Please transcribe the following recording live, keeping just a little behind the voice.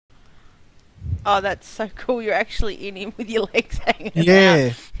Oh, that's so cool. You're actually in him with your legs hanging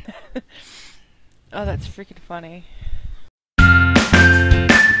Yeah. out. Oh, that's freaking funny.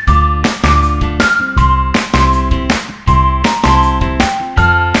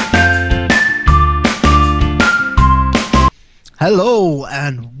 Hello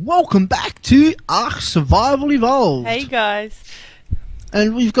and welcome back to Ark Survival Evolved. Hey guys.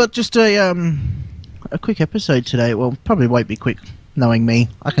 And we've got just a quick episode today. Well, probably won't be quick, knowing me.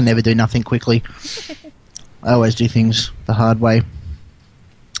 I can never do nothing quickly. I always do things the hard way.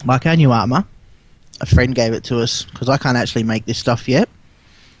 Like our new armor, a friend gave it to us because I can't actually make this stuff yet.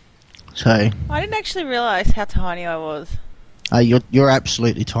 So I didn't actually realise how tiny I was. you're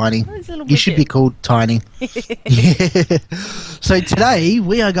absolutely tiny. You should be widget. called Tiny. Yeah. So today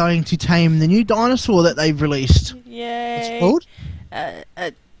we are going to tame the new dinosaur that they've released. Yay. What's it called?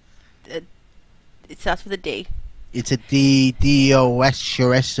 It starts with a D. It's a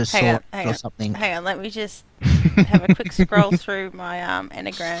Doedicurus Hang or on. something. Hang on, let me just have a quick scroll through my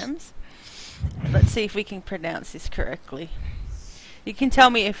anagrams. Let's see if we can pronounce this correctly. You can tell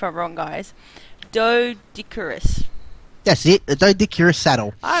me if I'm wrong, guys. Doedicurus. That's it, the Doedicurus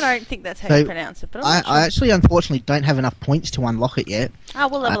saddle. I don't think that's how So, you pronounce it, but I'm not I actually, unfortunately, don't have enough points to unlock it yet. sure. Oh,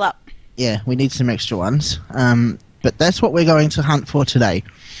 we'll level up. Yeah, we need some extra ones. But that's what we're going to hunt for today.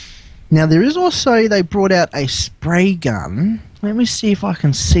 Now, there is also, they brought out a spray gun. Let me see if I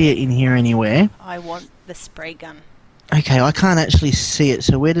can see it in here anywhere. I want the spray gun. Okay, I can't actually see it,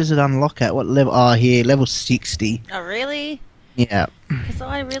 so where does it unlock at? What level? Oh, here, level 60. Oh, really? Yeah. Because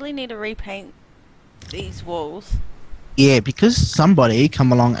I really need to repaint these walls. Yeah, because somebody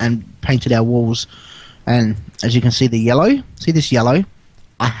come along and painted our walls, and as you can see the yellow, see this yellow?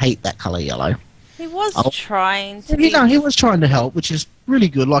 I hate that colour yellow. He was Oh. trying to. You know, he was trying to help, which is really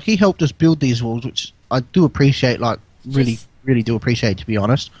good. Like, he helped us build these walls, which I do appreciate, like, really, Just- really do appreciate, to be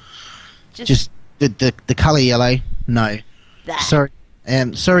honest. just Just the colour yellow, no. blah, Sorry,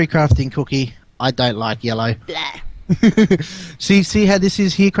 Crafting Cookie, I don't like yellow. blah. See how this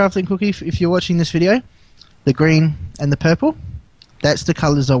is here, Crafting Cookie, if you're watching this video? The green and the purple? That's the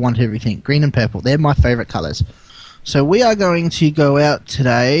colours I want everything. Green and purple. They're my favourite colours. So we are going to go out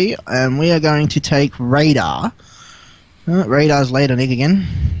today and we are going to take Radar. Radar's laid an egg again.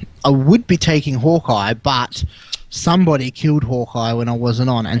 I would be taking Hawkeye, but somebody killed Hawkeye when I wasn't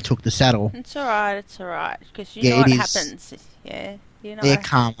on and took the saddle. It's alright, because you Yeah, know what it is. happens. Yeah, you know. They're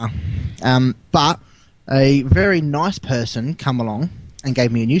karma. But a very nice person come along and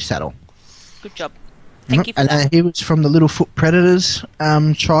gave me a new saddle. Good job. Thank you for and that. he was from the Littlefoot Predators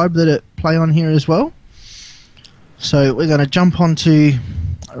tribe that it play on here as well. So we're going to jump onto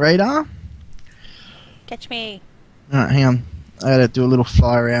Radar. Catch me. Alright, hang on. I got to do a little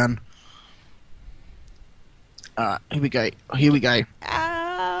fly around. Alright, here we go. Here we go.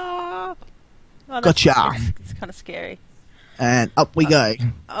 Ah. Oh, Gotcha. It's kind of scary. And up we go.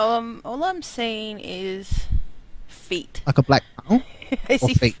 All I'm seeing is feet. Like a black... Oh, I or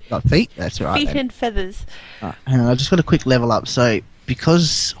see feet. Got feet? That's right. feet Then. and feathers. Alright, hang on. I just got a quick level up. So,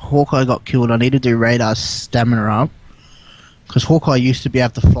 because Hawkeye got killed, I need to do Radar's stamina up. Because Hawkeye used to be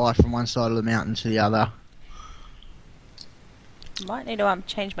able to fly from one side of the mountain to the other. Might need to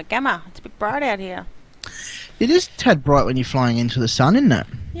change my gamma. It's a bit bright out here. It is a tad bright when you're flying into the sun, isn't it?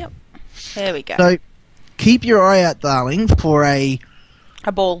 Yep. There we go. So, keep your eye out, darling, for a...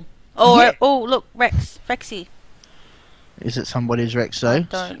 A ball. Oh, Yeah. oh, look, Rexy. Is it somebody's Rex, I though?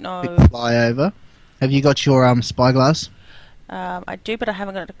 don't know. Quick fly over. Have you got your spyglass? I do, but I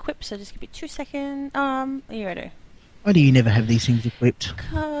haven't got it equipped, so just give me 2 seconds. Here I do. Why do you never have these things equipped?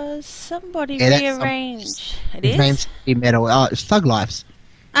 Because somebody Yeah, that's rearranged. It His is? name's Heavy Metal. Oh, it's Thug Life's.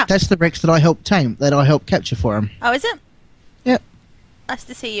 Ah. That's the Rex that I helped tame, that I helped capture for him. Oh, is it? Yep. Nice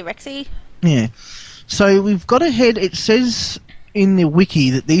to see you, Rexy. Yeah. So we've got to head. It says in the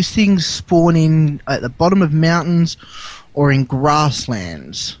wiki that these things spawn in at the bottom of mountains or in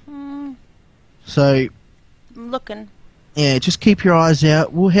grasslands. So, I'm looking. yeah, just keep your eyes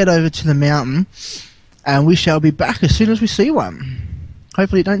out. We'll head over to the mountain and we shall be back as soon as we see one.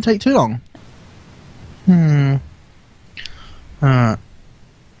 Hopefully it don't take too long. Alright.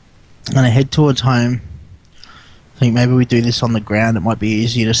 I'm going to head towards home. I think maybe we do this on the ground. It might be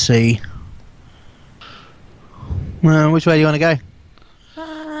easier to see. Which way do you want to go?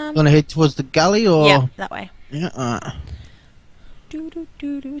 You want to head towards the gully or? Yeah, that way. Yeah, alright.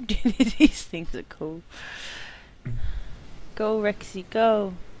 These things are cool. Go, Rexy,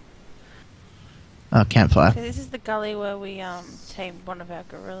 go. Oh, campfire. So this is the gully where we tamed one of our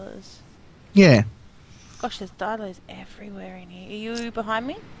gorillas. Yeah. Gosh, there's dinos everywhere in here. Are you behind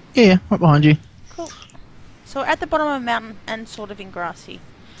me? Yeah, right behind you. Cool. So we're at the bottom of a mountain and sort of in grassy.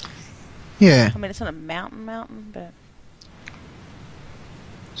 Yeah. I mean, it's not a mountain, but...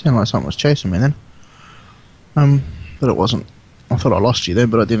 Sounded like something was chasing me then. But it wasn't. I thought I lost you there,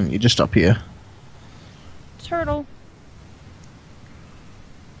 but I didn't. You're just up here. Turtle.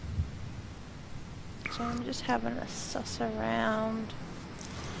 So I'm just having a suss around.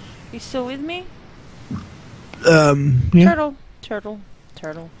 You still with me? Yeah.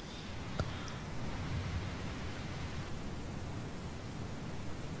 Turtle.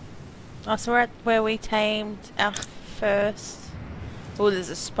 Oh, so we're at where we tamed our first... Oh, there's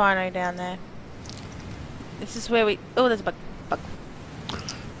a Spino down there. This is where we... Oh, there's a bug.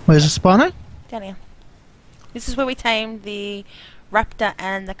 Where's the Spino? Down here. This is where we tamed the Raptor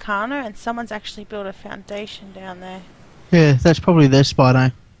and the Kano, and someone's actually built a foundation down there. Yeah, that's probably their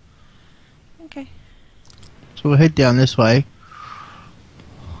Spino. Okay. So we'll head down this way.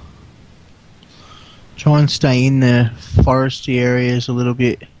 Try and stay in the foresty areas a little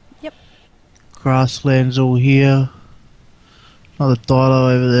bit. Yep. Grasslands all here. Another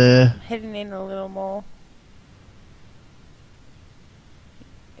dilo over there. Heading in a little more.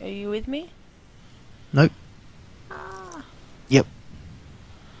 Are you with me? Nope. Ah. Yep.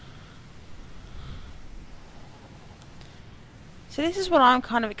 So this is what I'm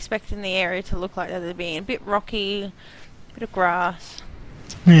kind of expecting the area to look like at the beginning. A bit rocky, a bit of grass.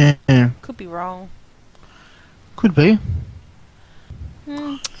 Yeah. Could be wrong. Could be.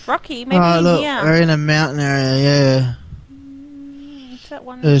 Rocky, maybe Look, here. we're in a mountain area, yeah. Is that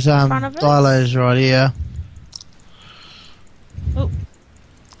one There's in front of us? dilos right here. Oh.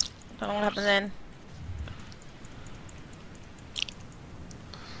 Don't know what happened then.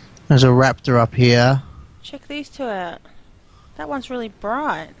 There's a raptor up here. Check these two out. That one's really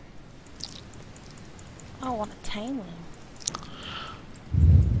bright. I want to tame them.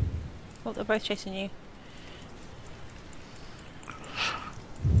 Oh, they're both chasing you.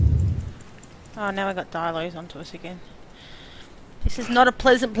 Oh, now I got dilos onto us again. This is not a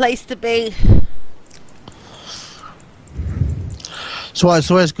pleasant place to be. So it's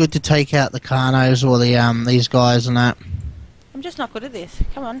always good to take out the Carnos or the these guys and that. I'm just not good at this.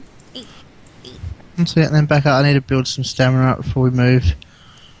 Come on. Eat. That's it, and then back up. I need to build some stamina up before we move.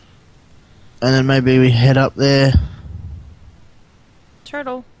 And then maybe we head up there.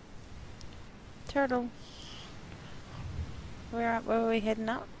 Turtle. Where are we heading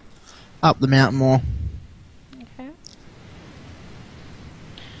up? Up the mountain more. Okay.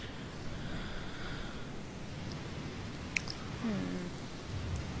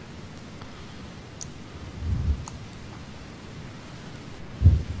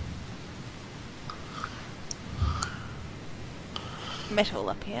 Metal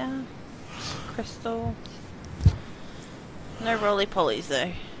up here. Crystal. No roly-polies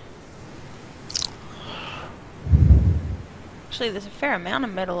though. Actually, there's a fair amount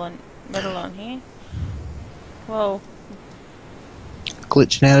of metal on here. Whoa.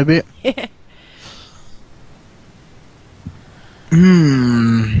 Glitching out a bit. Yeah.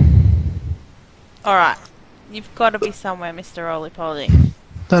 Alright. You've got to be somewhere, Mr. Roly-Poly.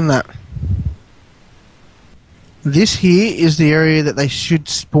 Done that. This here is the area that they should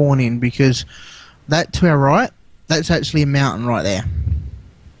spawn in, because that to our right, that's actually a mountain right there.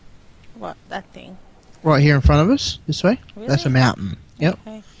 What? That thing? Right here in front of us, this way. Really? That's a mountain. Yep.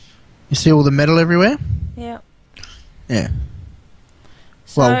 Okay. You see all the metal everywhere? Yep. Yeah.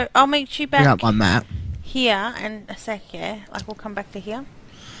 So, Well, I'll meet you Bring back up my map. here in a sec, yeah? Like, we'll come back to here.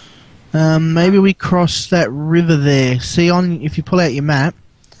 Maybe we cross that river there. See if you pull out your map,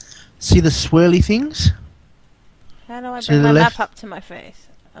 see the swirly things? How do I To bring the my left. map up to my face?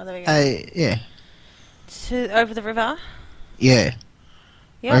 Oh, there we go. Yeah. Over the river? Yeah.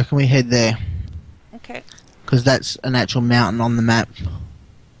 Yep. I reckon we head there, Okay. because that's an actual mountain on the map.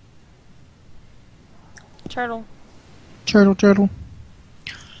 Turtle. Turtle.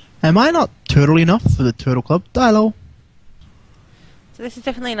 Am I not turtle enough for the Turtle Club? Dilo. So this is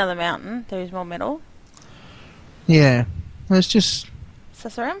definitely another mountain. There is more metal. Yeah. Let's just...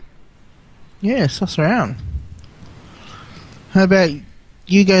 Suss around? Yeah, suss around. How about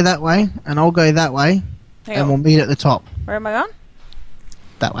you go that way, and I'll go that way, Hang and on. we'll meet at the top. Where am I going?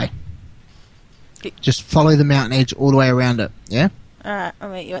 That way. Okay. Just follow the mountain edge all the way around it, yeah? Alright, I'll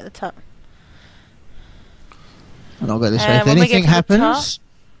meet you at the top. And I'll go this way. If when we get anything to the top- happens,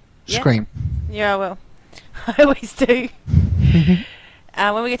 Yeah. scream. Yeah, I will. I always do.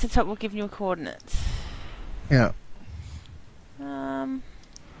 When we get to the top, we'll give you coordinates. Yeah.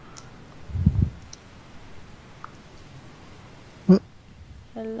 What?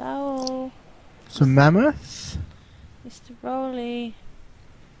 Hello, Some mammoth. Mr. Rolly.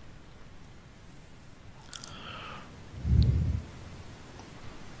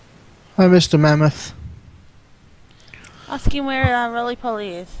 Hi, Mr. Mammoth. Ask him where Rolly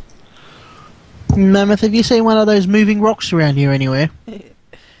Polly is. Mammoth, have you seen one of those moving rocks around here anywhere?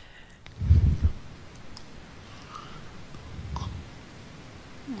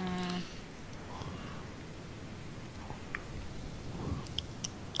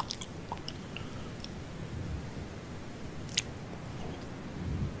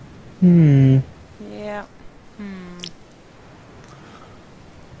 Yeah.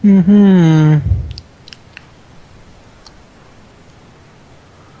 Mm-hmm.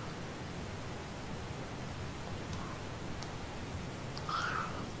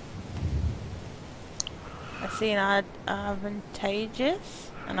 I see an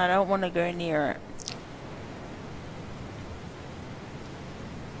advantageous, and I don't want to go near it.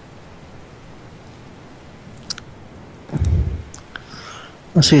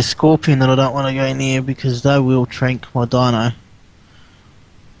 I see a scorpion that I don't want to go near because they will trank my dino.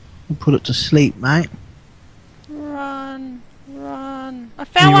 I'll put it to sleep, mate. Run, run! I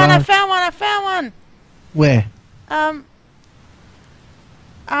found one! I found one! I found one! Where?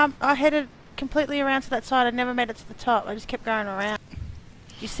 I headed completely around to that side. I never made it to the top. I just kept going around.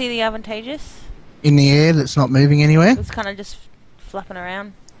 You see the advantageous? In the air that's not moving anywhere? It's kind of just flapping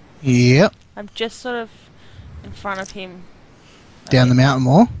around. Yep. I'm just sort of in front of him. Down the mountain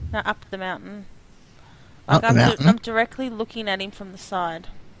more? No, up the mountain. Up the mountain? I'm directly looking at him from the side.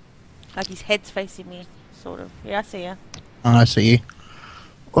 Like his head's facing me, sort of. Yeah, I see ya. Oh, I see you.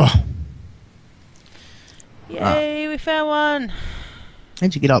 Oh. Yay, we found one.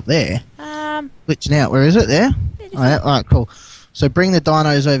 How'd you get up there? Glitching out. Where is it? There? Yeah, Oh, yeah. Alright, cool. So bring the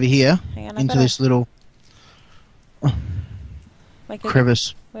dinos over here hang on, into this little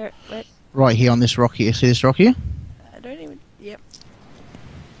crevice. Where? Right here on this rock here. See this rock here? I don't even... Yep.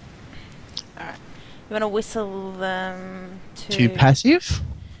 Alright. You want to whistle them To passive?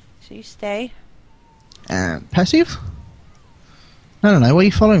 So you stay. Passive? No. What are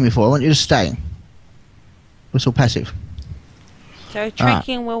you following me for? I want you to stay. Whistle passive. So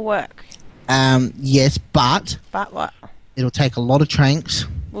tranking will work. Yes, but... But what? It'll take a lot of tranks.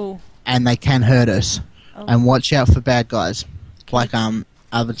 Ooh. And they can hurt us. Oh. And watch out for bad guys. Like,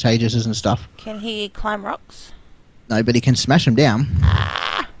 advantageous and stuff. Can he climb rocks? No, but he can smash them down.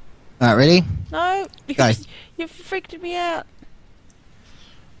 Ah! Alright, ready? No! Go. You freaked me out.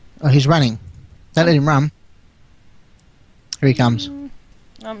 Oh, he's running. Don't let him run. Here he comes.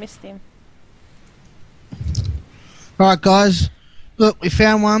 I missed him. Alright, guys. Look, we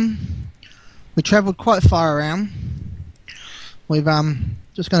found one. We travelled quite far around. We've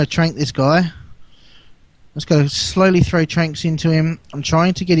just going to trank this guy. Just going to slowly throw tranks into him. I'm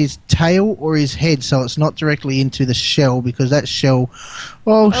trying to get his tail or his head so it's not directly into the shell because that shell...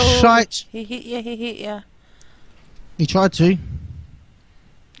 Oh, shite! He hit you. He tried to.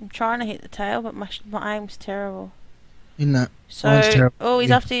 I'm trying to hit the tail, but my aim's terrible. Isn't it? So, Mine's terrible. oh,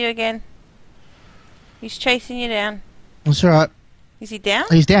 he's after you again. He's chasing you down. That's alright. Is he down?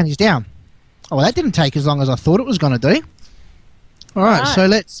 He's down. Oh, well, that didn't take as long as I thought it was going to do. Alright, so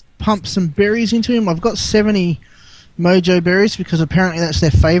let's pump some berries into him. I've got 70 mojo berries because apparently that's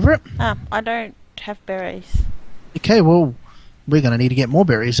their favourite. I don't have berries. Okay, well, we're going to need to get more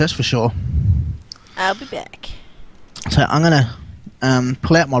berries, that's for sure. I'll be back. So I'm going to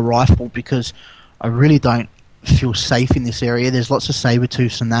pull out my rifle because I really don't feel safe in this area. There's lots of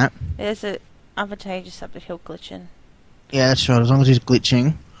saber-tooths and that. There's an advantageous up the hill glitching. Yeah, that's right, as long as he's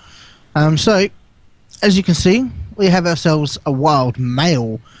glitching. So, as you can see, we have ourselves a wild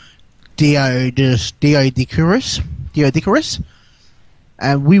male Doedicurus,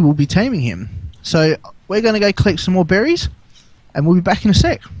 and we will be taming him. So, we're going to go collect some more berries, and we'll be back in a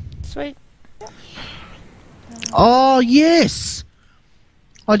sec. Sweet. Oh, yes!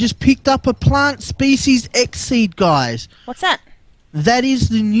 I just picked up a plant species X-seed, guys. What's that? That is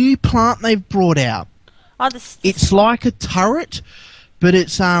the new plant they've brought out. Oh, It's like a turret, but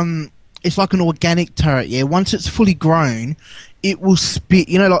it's like an organic turret, yeah. Once it's fully grown, it will spit,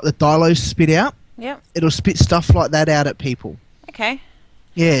 you know, like the dilos spit out? Yep. It'll spit stuff like that out at people. Okay.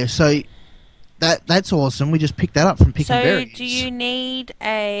 Yeah, so that's awesome. We just picked that up from picking berries. So, do you need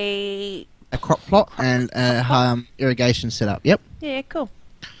a crop plot and irrigation setup? Yep. Yeah, cool.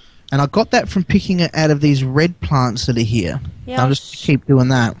 And I got that from picking it out of these red plants that are here. Yeah, I'll just keep doing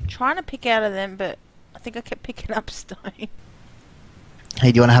that. Trying to pick out of them, but I think I kept picking up stone.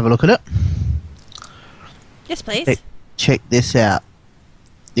 Hey, do you want to have a look at it? Yes, please. Check this out.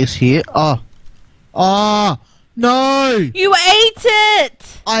 This here. Oh, no! You ate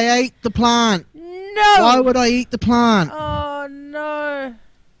it! I ate the plant. No! Why would I eat the plant? Oh, no.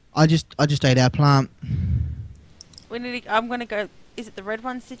 I just ate our plant. I'm going to go is it the red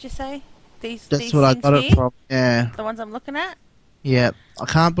ones? Did you say these? That's These what I things got here? it from. Yeah. The ones I'm looking at. Yeah. I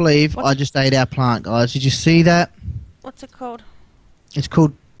can't believe What's I just ate our plant, guys. Did you see that? What's it called? It's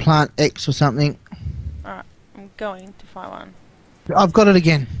called Plant X or something. Alright, I'm going to find one. I've got it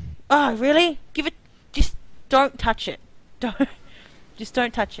again. Oh, really? Give it. Just don't touch it. Don't. Just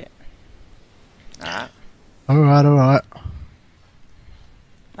don't touch it. Alright. Alright.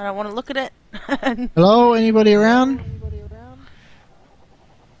 I don't want to look at it. Hello? Anybody around?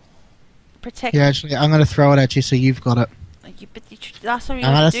 Protect. Yeah, actually, I'm going to throw it at you so you've got it. Last time you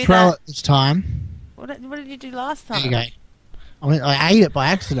I'm were going to to do throw that. it this time. What did you do last There time? you go. I ate it by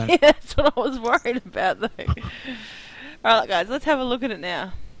accident. Yeah, that's what I was worried about, though. Alright, guys, let's have a look at it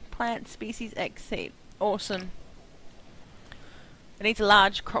now. Plant species X seed. Awesome. It needs a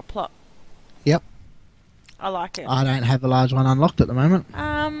large crop plot. Yep. I like it. I don't have a large one unlocked at the moment.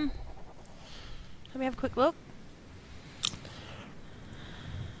 Let me have a quick look.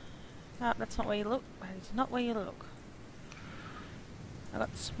 No, that's not where you look. That is not where you look. I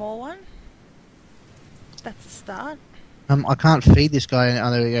got the small one. That's a start. I can't feed this guy.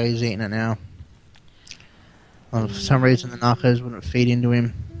 Oh, there we go. He's eating it now. For some reason, the narcos wouldn't feed into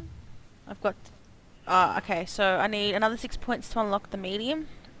him. I've got... okay, so I need another 6 points to unlock the medium.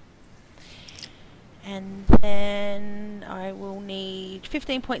 And then I will need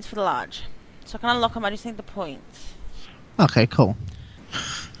 15 points for the large. So I can unlock them, I just need the points. Okay, cool.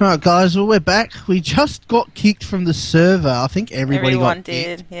 Alright, guys, well, we're back. We just got kicked from the server. I think everyone Everyone got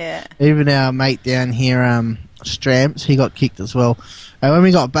kicked. did, yeah. Even our mate down here, Stramps, he got kicked as well. And when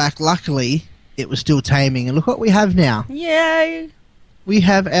we got back, luckily, it was still taming. And look what we have now. Yay! We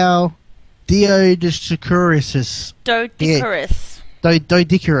have our Doedicurus. Doedicurus.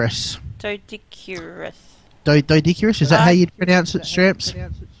 Doedicurus. Doedicurus. Doedicurus? Is that how you pronounce it, Stramps?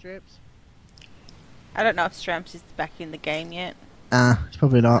 I don't know if Stramps is back in the game yet. It's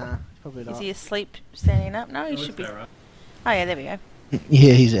probably not. Is he asleep, standing up? No, he should be. Oh yeah, there we go.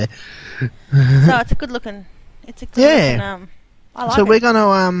 Yeah, he's there. So it's a good looking. It's a good looking. I like So it. we're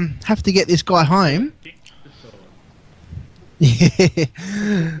gonna have to get this guy home. Yeah,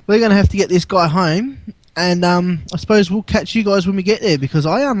 we're gonna have to get this guy home, and I suppose we'll catch you guys when we get there because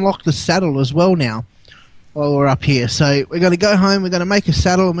I unlocked the saddle as well now while we're up here. So we're gonna go home. We're gonna make a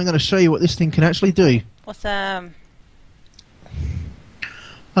saddle, and we're gonna show you what this thing can actually do. What's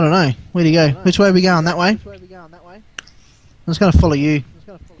I don't know. Where do you go? Which way are we going? That way? I'm just going to follow you.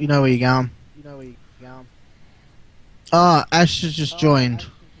 You know where you're going. Oh, Ash has just joined.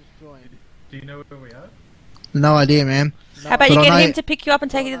 Do you know where we are? No idea, man. How about But you I get know- him to pick you up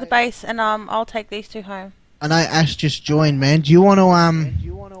and take you to the base, and I'll take these two home. I know Ash just joined, man. Do you want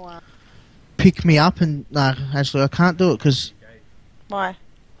to pick me up? And no, actually, I can't do it because Why?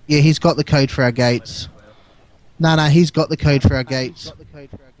 yeah, he's got the code for our gates. No, he's got the code for our gates.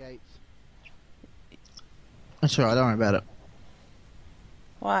 That's alright. Don't worry about it.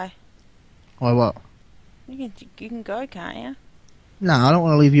 Why? Why what? You can go, can't you? No, I don't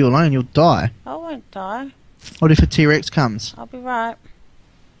want to leave you alone. You'll die. I won't die. What if a T-Rex comes? I'll be right.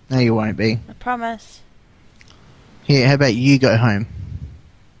 No, you won't be. I promise. Here, how about you go home?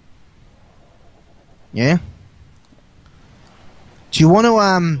 Yeah. Do you want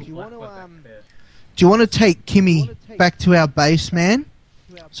to Do you want to take Kymmi back to our base, man?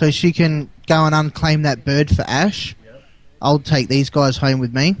 So she can go and unclaim that bird for Ash? Yep. I'll take these guys home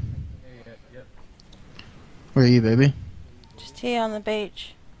with me. Yep. Where are you, baby? Just here on the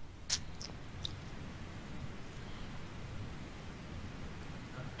beach.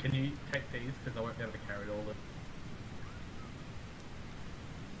 Can you take these? Because I won't be able to carry all of them.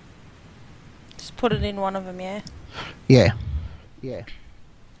 Just put it in one of them, yeah? Yeah.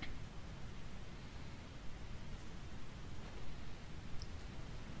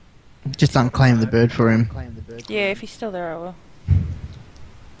 Just unclaim the bird for him. Yeah, if he's still there, I will.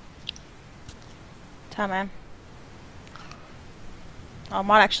 Man. I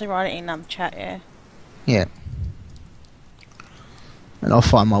might actually write it in chat, yeah. Yeah. And I'll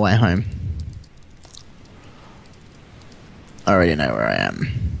find my way home. I already know where I am.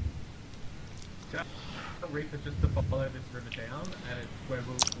 Reaper just to follow this river down, and it's where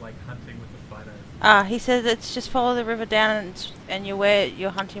we're like hunting with the spinos. He says it's just follow the river down and you're where you're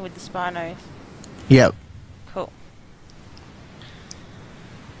hunting with the spinos. Yep. Cool.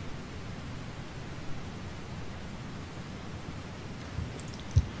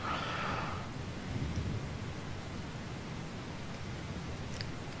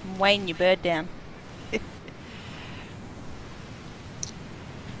 I'm weighing your bird down.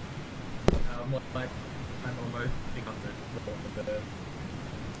 I'm almost 300 on the bird.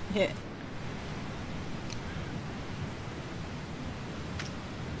 Yeah.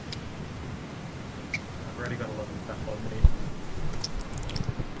 already got a lot of stuff on me.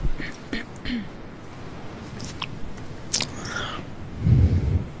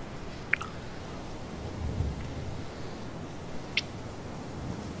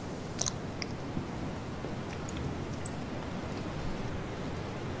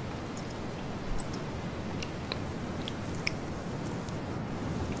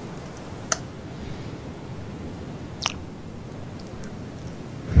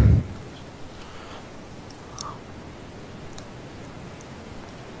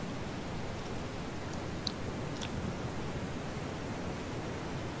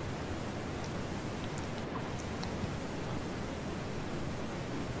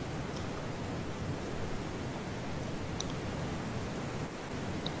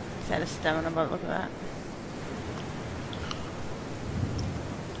 Is that a stamina bug? Look at that.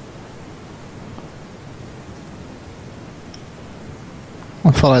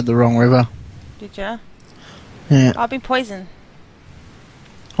 I followed the wrong river. Did ya? Yeah. I've been poisoned.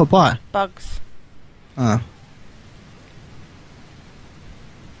 What by? Bugs. Oh. I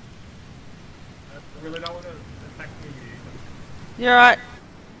really don't want to attack me. You're right.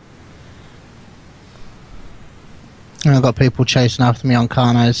 And I've got people chasing after me on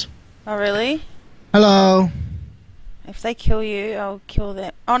Carnos. Oh, really? Hello. If they kill you, I'll kill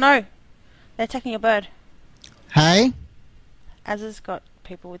them. Oh, no. They're attacking a bird. Hey. Az's got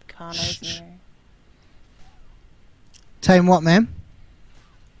people with carnos near him. Tame what, ma'am?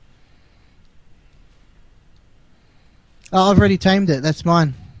 Oh, I've already tamed it. That's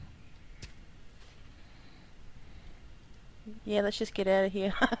mine. Yeah, let's just get out of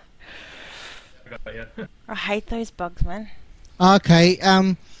here. I got you. I hate those bugs, man. Okay,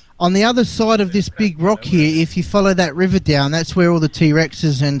 on the other side of this big rock here, if you follow that river down, that's where all the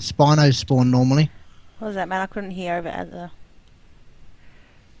T-Rexes and Spinos spawn normally. What was that, man? I couldn't hear over Az.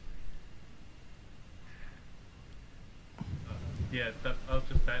 Yeah, I was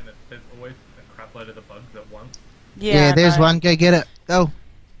just saying that there's always a crap load of the bugs at once. Yeah, there's one. Go get it. Go.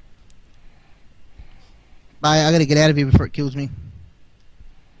 Bye, I gotta get out of here before it kills me.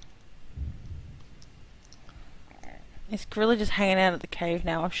 This gorilla just hanging out at the cave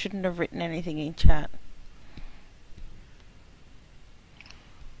now. I shouldn't have written anything in chat.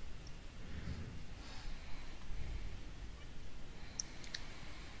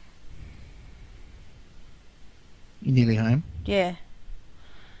 You nearly home? Yeah.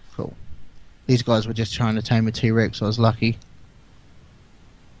 Cool. These guys were just trying to tame a T-Rex. I was lucky.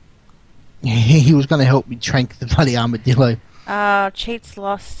 He was going to help me trank the bloody armadillo. Cheat's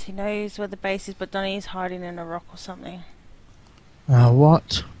lost. He knows where the base is, but Donnie's hiding in a rock or something.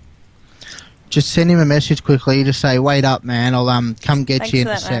 What? Just send him a message quickly. Just say, wait up, man. I'll come get Thanks you in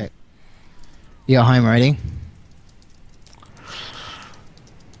for a that, man. sec. You're home already?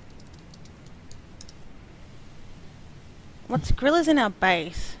 What's gorillas in our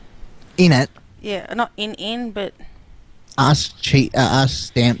base? In it. Yeah, not in, but... Ask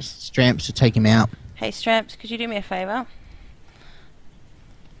Stramps to take him out. Hey, Stramps, could you do me a favour?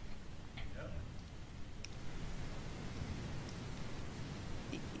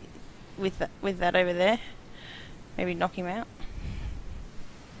 With that over there. Maybe knock him out.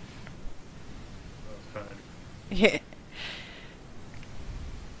 Yeah.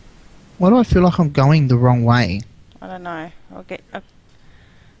 Why do I feel like I'm going the wrong way? I don't know. I'll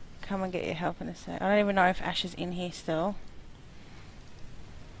come and get your help in a sec. I don't even know if Ash is in here still.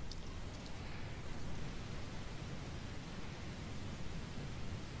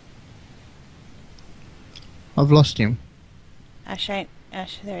 I've lost him. Ash, there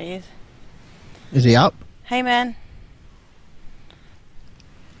he is. Is he up? Hey, man.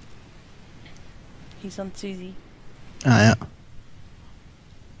 He's on Susie. Oh, yeah.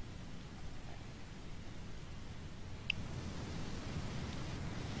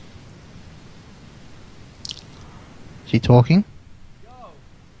 Is he talking? Yo,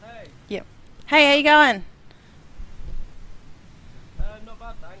 hey. Yep. Hey, how you going? Not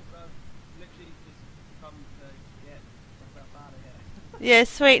bad, thanks. Literally just come to get myself out of here. Yeah,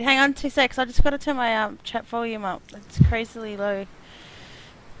 sweet. Hang on 2 secs. I just got to turn my chat volume up. It's crazily low.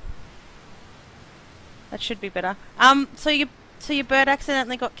 That should be better. So your bird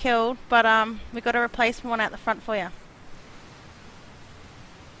accidentally got killed, but we got a replacement one out the front for you.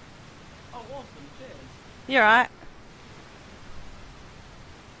 Oh, awesome. Cheers. You're right.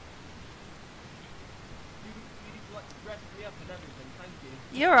 You like dressed me up and everything. Thank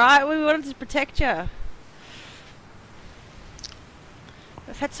you. You're right. We wanted to protect you.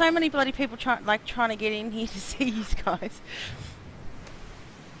 We've had so many bloody people trying to get in here to see you guys.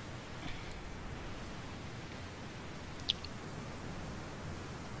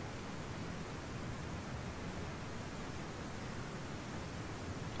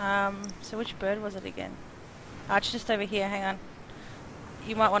 So which bird was it again? Oh, it's just over here. Hang on.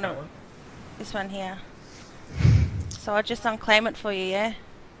 You might want to. This one here. So I'll just unclaim it for you, yeah?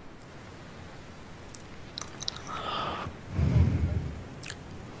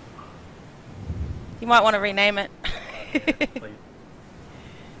 You might want to rename it. Please.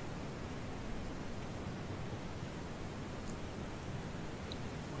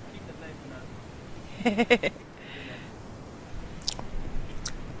 Keep the name for now.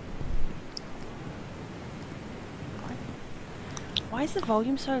 Why is the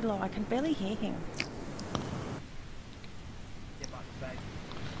volume so low? I can barely hear him. Get back to base.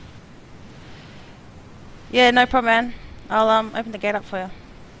 Yeah, no problem, man. I'll open the gate up for you.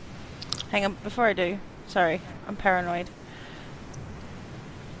 Hang on, before I do. Sorry, I'm paranoid.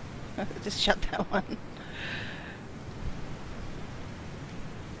 Just shut that one.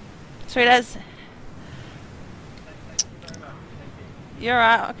 Sweet as. Thank you very much. Thank you. You're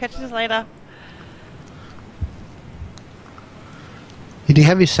alright, I'll catch you later. Did he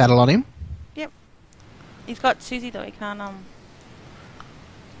have his saddle on him? Yep. He's got Susie though, he can't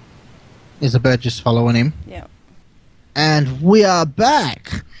Is the bird just following him? yeah. And we are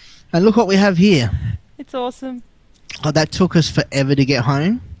back! And look what we have here. It's awesome. Oh, that took us forever to get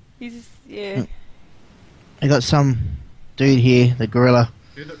home. He's just, yeah. I got some dude here, the gorilla,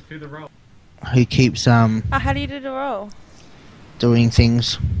 Do the roll. who keeps Oh, how do you do the roll? doing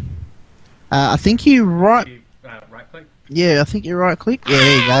things. I think you right. You, right click. Yeah, I think you right click. Yeah,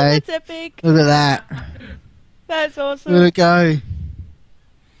 there you go. That's epic. Look at that. That's awesome. Let it go.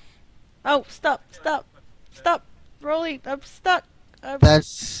 Oh, stop. Rolling, I'm stuck.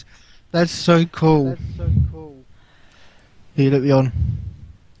 That's so cool. Here, let me on.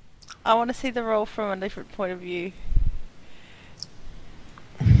 I want to see the roll from a different point of view.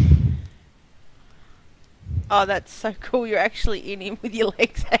 Oh, that's so cool. You're actually in him with your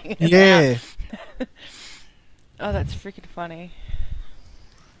legs hanging Yeah, out. Oh, that's freaking funny.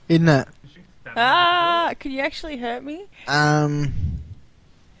 isn't it? Ah, can you actually hurt me?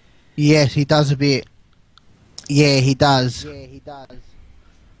 Yes, he does a bit. Yeah, he does.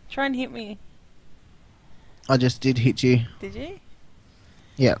 Try and hit me. I just did hit you. Did you?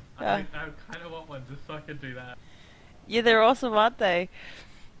 Yeah. I kind of want one just so I can do that. Yeah, they're awesome, aren't they?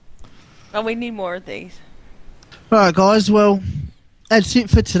 Oh, we need more of these. Alright guys, well, that's it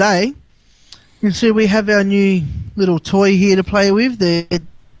for today. You can see we have our new little toy here to play with, the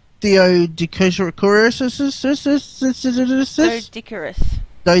Doedicurus.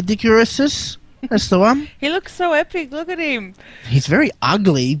 Doedicurus. That's the one. He looks so epic. Look at him. He's very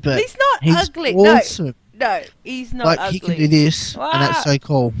ugly, but He's not he's ugly. awesome. No, he's not Like, ugly. he can do this, Wow. and that's so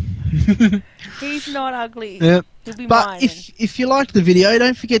cool. He's not ugly. Yep. He'll be But mine. if you liked the video,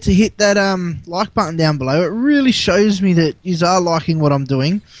 don't forget to hit that like button down below. It really shows me that you are liking what I'm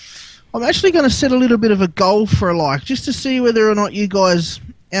doing. I'm actually going to set a little bit of a goal for a like, just to see whether or not you guys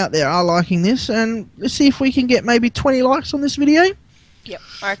out there are liking this, and let's see if we can get maybe 20 likes on this video. Yep,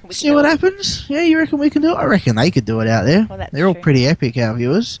 I reckon we See can what do it. happens. Yeah, you reckon we can do it? I reckon they could do it out there. Well, that's They're all true. pretty epic, our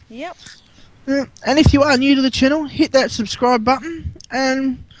viewers. Yep. And if you are new to the channel, hit that subscribe button,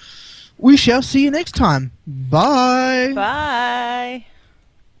 and we shall see you next time. Bye. Bye.